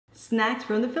snacks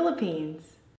from the Philippines.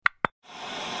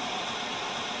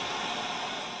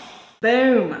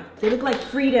 Boom! They look like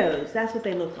Fritos. That's what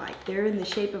they look like. They're in the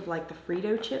shape of like the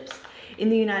Frito chips. In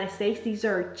the United States, these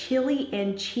are chili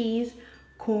and cheese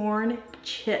corn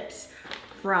chips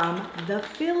from the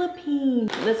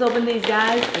Philippines. Let's open these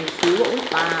guys and see what we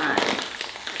find.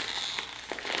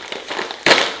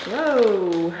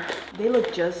 Whoa! They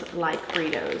look just like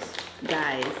Fritos,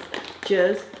 guys.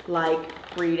 Just like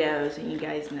Fritos. And you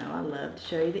guys know I love to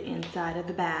show you the inside of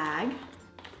the bag.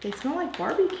 They smell like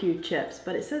barbecue chips,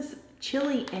 but it says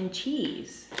chili and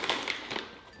cheese.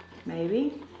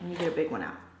 Maybe. Let me get a big one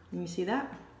out. Can you see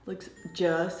that? Looks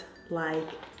just like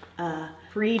a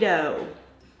Frito.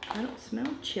 I don't smell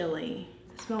chili.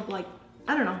 It smells like,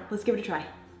 I don't know. Let's give it a try.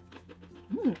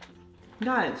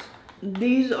 Guys,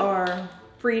 these are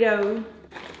Frito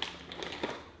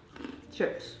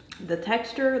chips. The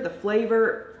texture, the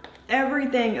flavor,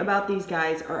 everything about these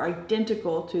guys are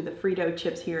identical to the Frito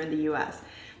chips here in the US.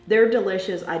 They're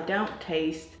delicious. I don't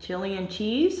taste chili and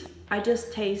cheese. I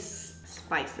just taste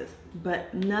spices,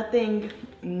 but nothing,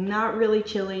 not really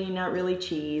chili, not really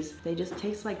cheese. They just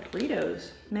taste like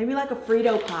Fritos. Maybe like a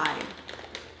Frito pie,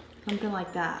 something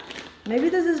like that. Maybe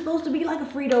this is supposed to be like a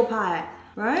Frito pie,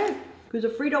 right? Because a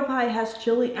Frito pie has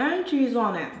chili and cheese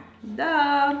on it.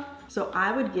 Duh. So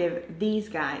I would give these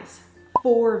guys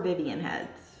 4 Vivian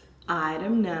heads.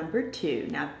 Item number 2.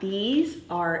 Now these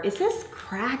are, it says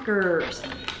crackers.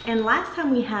 And last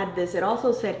time we had this, it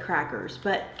also said crackers,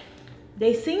 but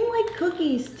they seem like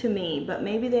cookies to me, but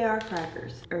maybe they are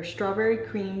crackers. Or strawberry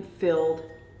cream filled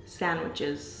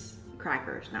sandwiches,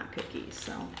 crackers, not cookies.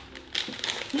 So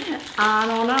I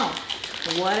don't know,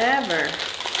 whatever.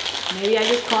 Maybe I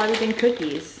just call everything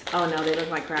cookies. Oh no, they look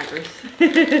like crackers.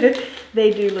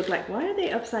 They do look like, why are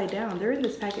they upside down? They're in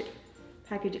this package.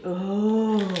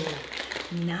 Oh,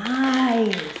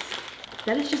 nice.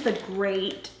 That is just a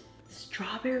great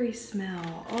strawberry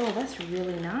smell. Oh, that's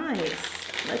really nice.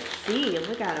 Let's see,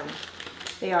 look at them.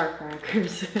 They are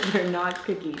crackers, they're not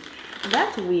cookies.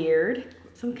 That's weird.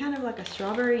 Some kind of like a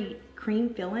strawberry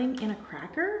cream filling in a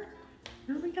cracker?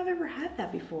 I don't think I've ever had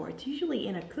that before. It's usually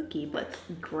in a cookie. Let's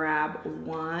grab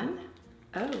one.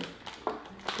 Oh,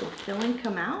 did filling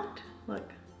come out? Look,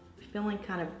 filling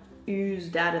kind of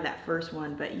oozed out of that first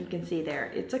one, but you can see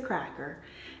there, it's a cracker.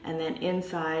 And then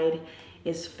inside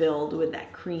is filled with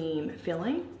that cream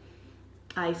filling.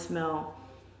 I smell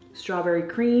strawberry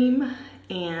cream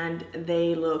and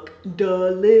they look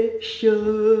delicious.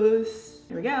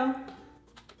 There we go.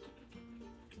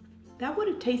 That would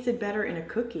have tasted better in a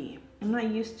cookie. I'm not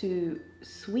used to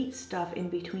sweet stuff in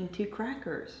between 2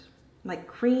 crackers, like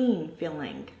cream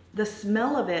filling. The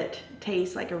smell of it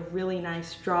tastes like a really nice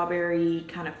strawberry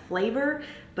kind of flavor,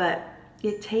 but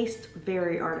it tastes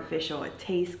very artificial. It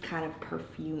tastes kind of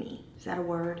perfumey. Is that a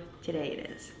word? Today it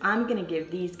is. I'm gonna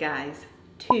give these guys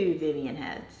 2 Vivian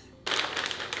heads.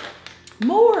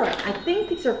 More! I think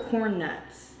these are corn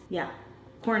nuts. Yeah,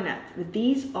 corn nuts. But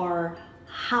these are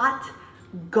hot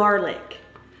garlic.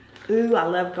 Ooh, I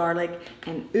love garlic.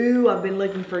 And ooh, I've been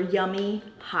looking for yummy,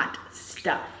 hot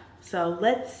stuff. So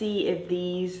let's see if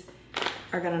these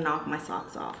are gonna knock my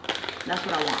socks off. That's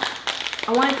what I want.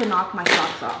 I want it to knock my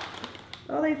socks off.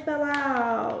 Oh, they fell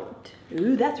out.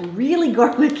 Ooh, that's really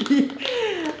garlicky.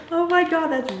 Oh my God,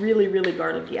 that's really, really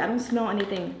garlicky. I don't smell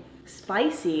anything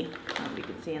spicy. I don't know if you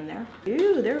can see in there.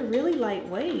 Ooh, they're really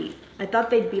lightweight. I thought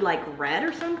they'd be like red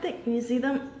or something. Can you see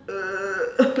them?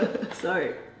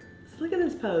 Sorry. Let's look at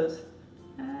this pose.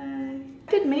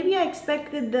 Maybe I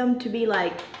expected them to be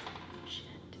like,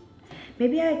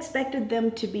 maybe I expected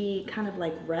them to be kind of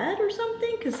like red or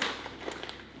something, because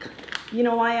you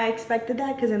know why I expected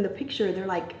that? Because in the picture they're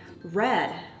like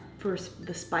red for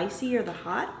the spicy or the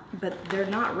hot, but they're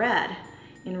not red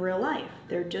in real life.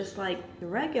 They're just like the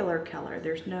regular color.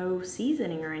 There's no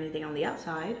seasoning or anything on the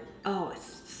outside. Oh, it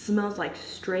smells like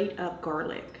straight up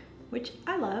garlic, which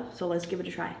I love. So let's give it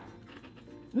a try.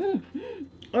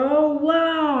 Oh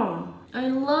wow, I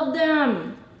love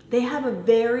them. They have a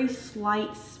very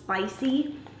slight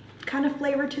spicy kind of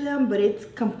flavor to them, but it's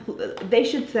they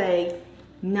should say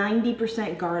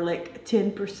 90% garlic,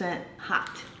 10%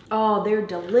 hot. Oh, they're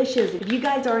delicious. If you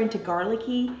guys are into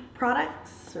garlicky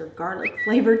products or garlic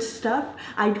flavored stuff,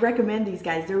 I'd recommend these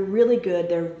guys. They're really good.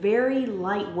 They're very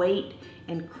lightweight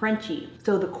and crunchy.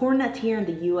 So the corn nuts here in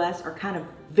the US are kind of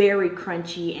very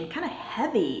crunchy and kind of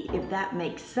heavy, if that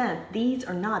makes sense. These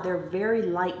are not, they're very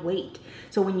lightweight.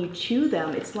 So when you chew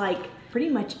them, it's like pretty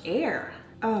much air.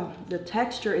 Oh, the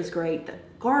texture is great. The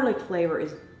garlic flavor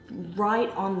is right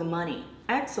on the money.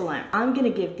 Excellent. I'm gonna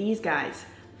give these guys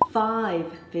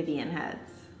 5 Vivian heads.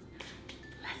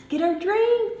 Let's get our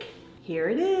drink. Here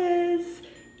it is.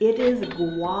 It is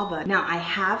guava. Now, I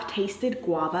have tasted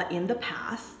guava in the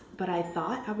past, but I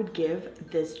thought I would give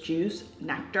this juice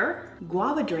nectar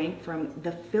guava drink from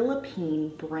the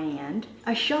Philippine brand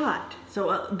a shot.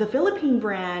 So the Philippine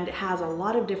brand has a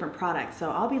lot of different products, so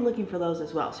I'll be looking for those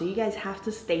as well. So you guys have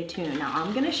to stay tuned. Now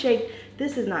I'm gonna shake.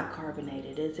 This is not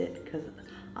carbonated, is it? Because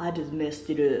I just messed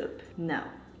it up. No,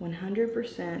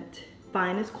 100%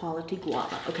 finest quality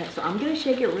guava. Okay, so I'm gonna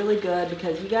shake it really good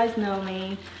because you guys know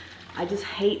me. I just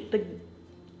hate the,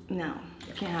 no,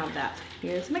 you can't have that.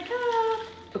 Here's my cup.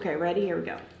 Okay, ready? Here we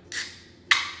go.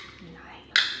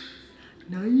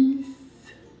 Nice.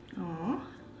 Aw,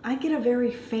 I get a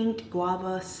very faint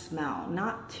guava smell.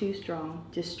 Not too strong,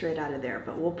 just straight out of there.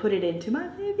 But we'll put it into my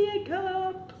Vivian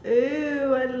cup.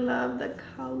 Ooh, I love the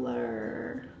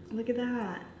color. Look at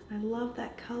that. I love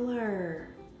that color.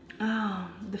 Oh,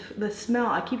 the smell.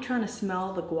 I keep trying to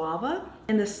smell the guava.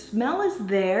 And the smell is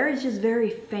there. It's just very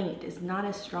faint. It's not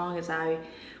as strong as I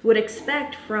would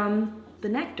expect from the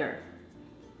nectar.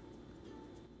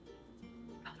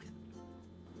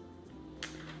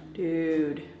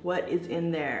 Dude, what is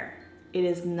in there? It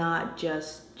is not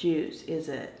just juice, is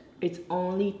it? It's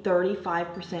only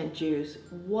 35% juice.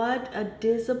 What a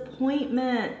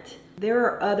disappointment. There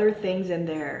are other things in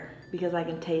there because I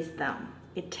can taste them.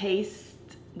 It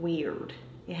tastes weird.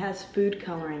 It has food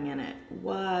coloring in it.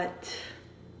 What?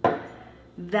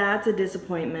 That's a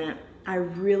disappointment. I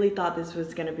really thought this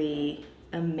was gonna be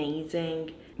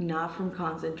amazing. Not from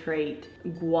concentrate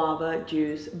guava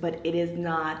juice, but it is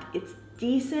not. It's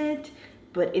decent,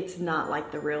 but it's not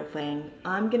like the real thing.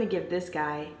 I'm gonna give this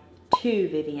guy 2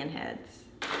 Vivian heads.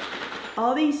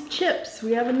 All these chips,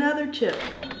 we have another chip.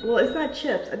 Well, it's not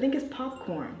chips, I think it's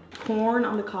popcorn. Corn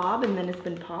on the cob and then it's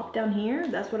been popped down here.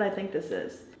 That's what I think this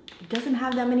is. It doesn't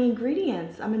have that many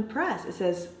ingredients. I'm impressed. It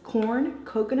says corn,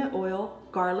 coconut oil,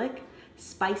 garlic,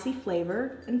 spicy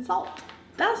flavor, and salt.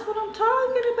 That's what I'm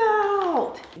talking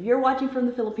about. If you're watching from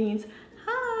the Philippines,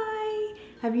 hi.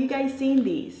 Have you guys seen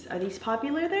these? Are these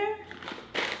popular there?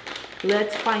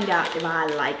 Let's find out if I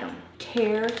like them.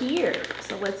 Tear here.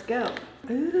 So let's go.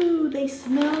 Ooh, they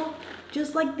smell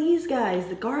just like these guys,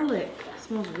 the garlic. It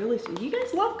smells really sweet. You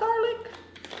guys love garlic?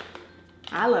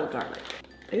 I love garlic.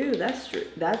 Ooh, that's true.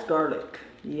 That's garlic.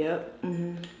 Yep.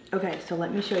 Okay, so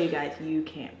let me show you guys. You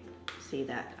can't see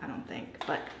that, I don't think.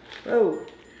 But, oh,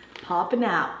 popping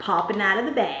out of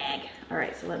the bag. All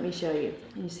right, so let me show you.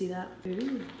 Can you see that?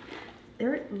 Ooh,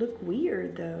 they look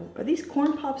weird though. Are these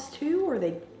corn pops too, or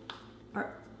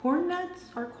are corn nuts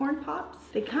or corn pops?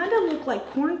 They kind of look like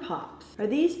corn pops. Are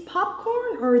these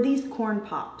popcorn or are these corn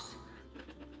pops?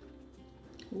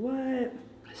 What?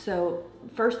 So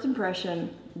first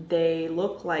impression, they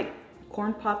look like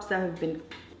corn pops that have been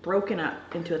broken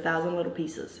up into 1,000 little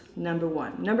pieces. Number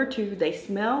one. Number two, they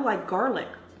smell like garlic.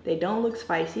 They don't look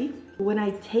spicy. When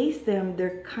I taste them,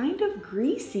 they're kind of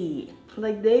greasy.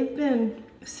 Like they've been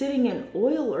sitting in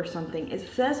oil or something. It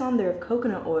says on there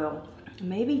coconut oil.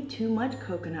 Maybe too much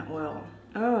coconut oil.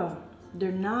 Oh,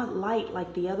 they're not light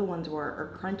like the other ones were,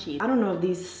 or crunchy. I don't know if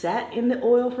these sat in the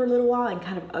oil for a little while and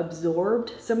kind of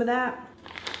absorbed some of that.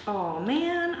 Oh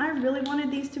man, I really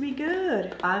wanted these to be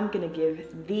good. I'm gonna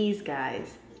give these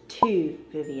guys 2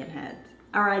 Vivian heads.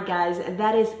 All right guys,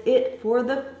 that is it for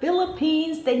the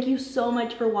Philippines. Thank you so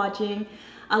much for watching.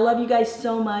 I love you guys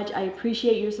so much. I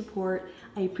appreciate your support.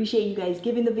 I appreciate you guys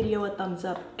giving the video a thumbs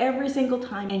up every single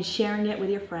time and sharing it with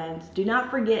your friends. Do not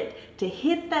forget to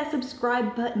hit that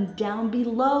subscribe button down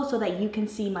below so that you can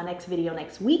see my next video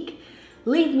next week.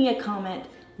 Leave me a comment.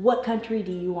 What country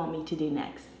do you want me to do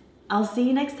next? I'll see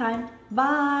you next time.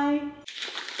 Bye.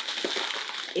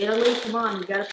 Italy, come on, you gotta